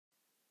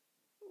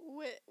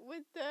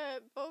with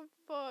the vote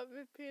for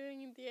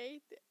repealing the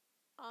 8th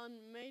on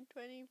May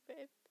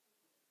 25th,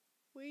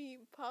 we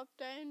popped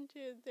down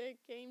to the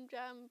game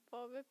jam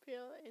for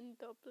repeal in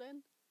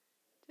Dublin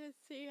to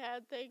see how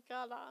they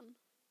got on.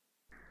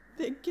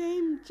 The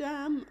game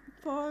jam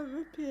for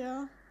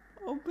repeal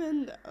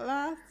opened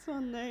last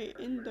Sunday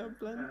in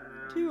Dublin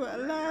to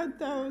allow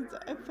those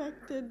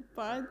affected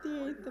by the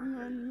 8th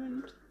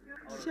Amendment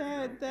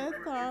share their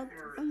thoughts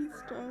and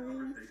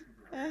stories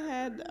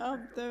ahead of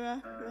the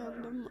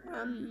referendum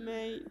on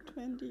May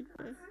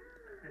 25th.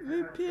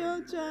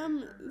 Repeal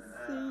Jam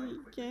see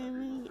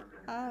gaming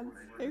as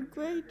a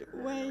great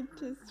way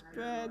to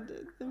spread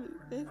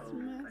this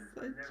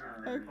message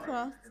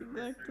across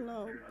the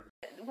globe.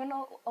 One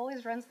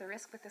always runs the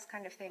risk with this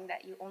kind of thing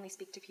that you only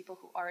speak to people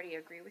who already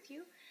agree with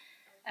you.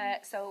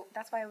 So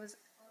that's why I was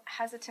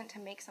hesitant to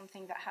make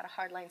something that had a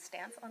hardline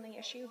stance on the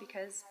issue,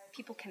 because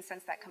people can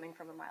sense that coming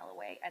from a mile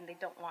away and they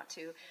don't want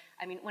to.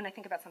 I mean, when I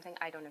think about something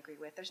I don't agree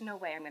with, there's no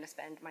way I'm going to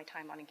spend my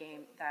time on a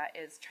game that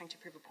is trying to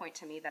prove a point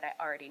to me that I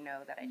already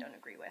know that I don't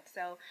agree with.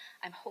 So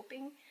I'm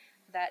hoping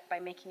that by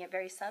making it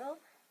very subtle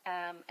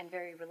and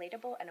very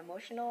relatable and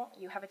emotional,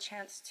 you have a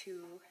chance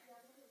to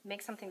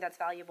make something that's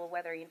valuable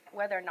whether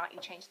or not you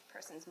change the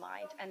person's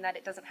mind, and that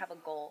it doesn't have a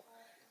goal,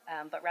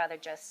 but rather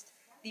just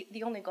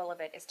the only goal of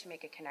it is to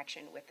make a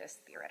connection with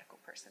this theoretical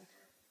person.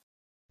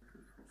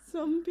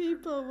 Some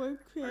people were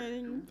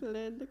creating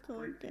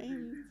political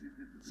games.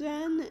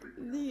 Jen,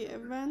 the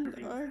event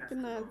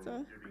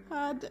organizer,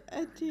 had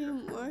a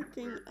team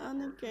working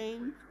on a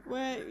game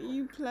where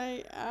you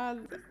play as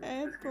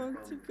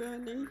airport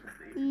security,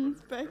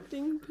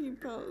 inspecting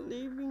people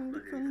leaving the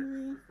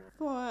country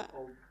for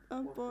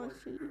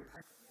abortion.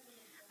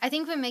 I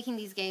think when making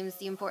these games,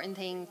 the important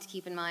thing to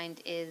keep in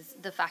mind is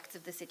the facts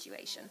of the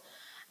situation.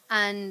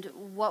 And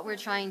what we're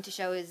trying to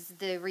show is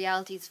the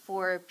realities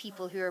for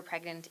people who are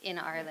pregnant in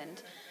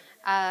Ireland.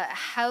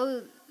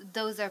 How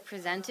those are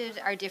presented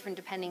are different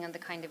depending on the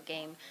kind of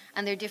game,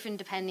 and they're different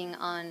depending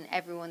on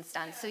everyone's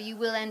stance. So you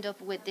will end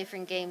up with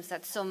different games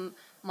that some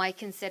might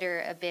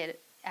consider a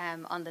bit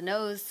on the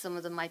nose, some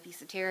of them might be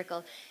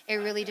satirical. It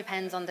really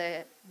depends on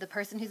the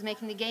person who's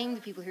making the game,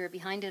 the people who are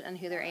behind it, and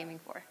who they're aiming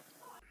for.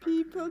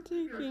 People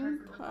taking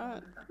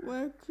part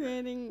were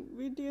creating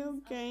video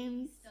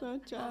games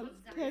such as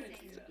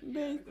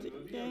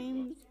text-based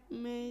games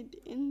made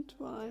in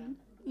Twine.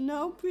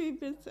 No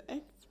previous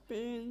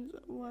experience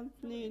was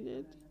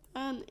needed,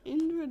 and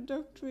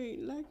introductory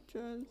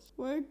lectures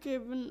were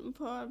given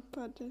for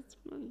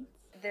participants.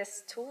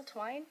 This tool,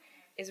 Twine,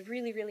 is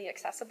really, really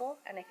accessible,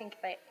 and I think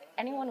that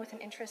anyone with an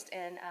interest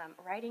in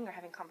writing or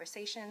having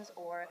conversations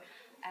or,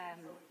 I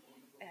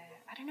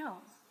don't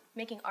know,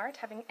 making art,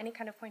 having any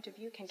kind of point of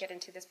view, can get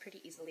into this pretty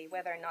easily,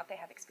 whether or not they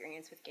have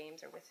experience with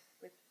games or with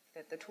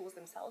the tools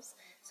themselves.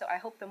 So I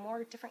hope the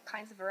more different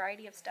kinds of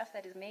variety of stuff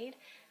that is made,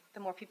 the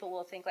more people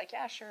will think like,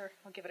 yeah, sure,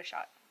 I'll give it a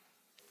shot.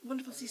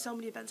 Wonderful to see so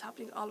many events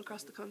happening all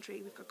across the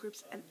country. We've got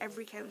groups in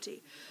every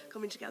county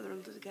coming together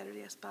under the Together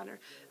Yes banner,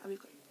 and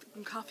we've got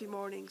from coffee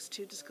mornings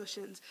to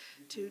discussions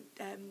to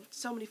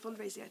so many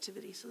fundraising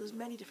activities. So there's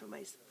many different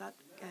ways that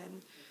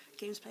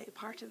games play a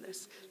part in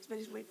this. There's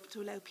many ways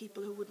to allow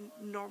people who wouldn't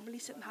normally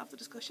sit and have the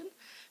discussion,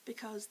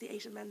 because the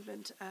 8th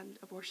Amendment and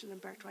abortion and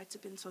birth rights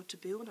have been so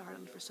taboo in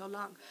Ireland for so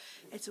long.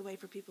 It's a way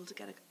for people to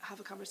have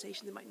a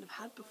conversation they mightn't have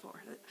had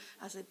before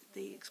as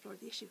they explore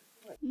the issue.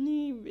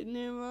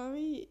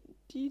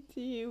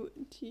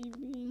 DCUtv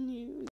News.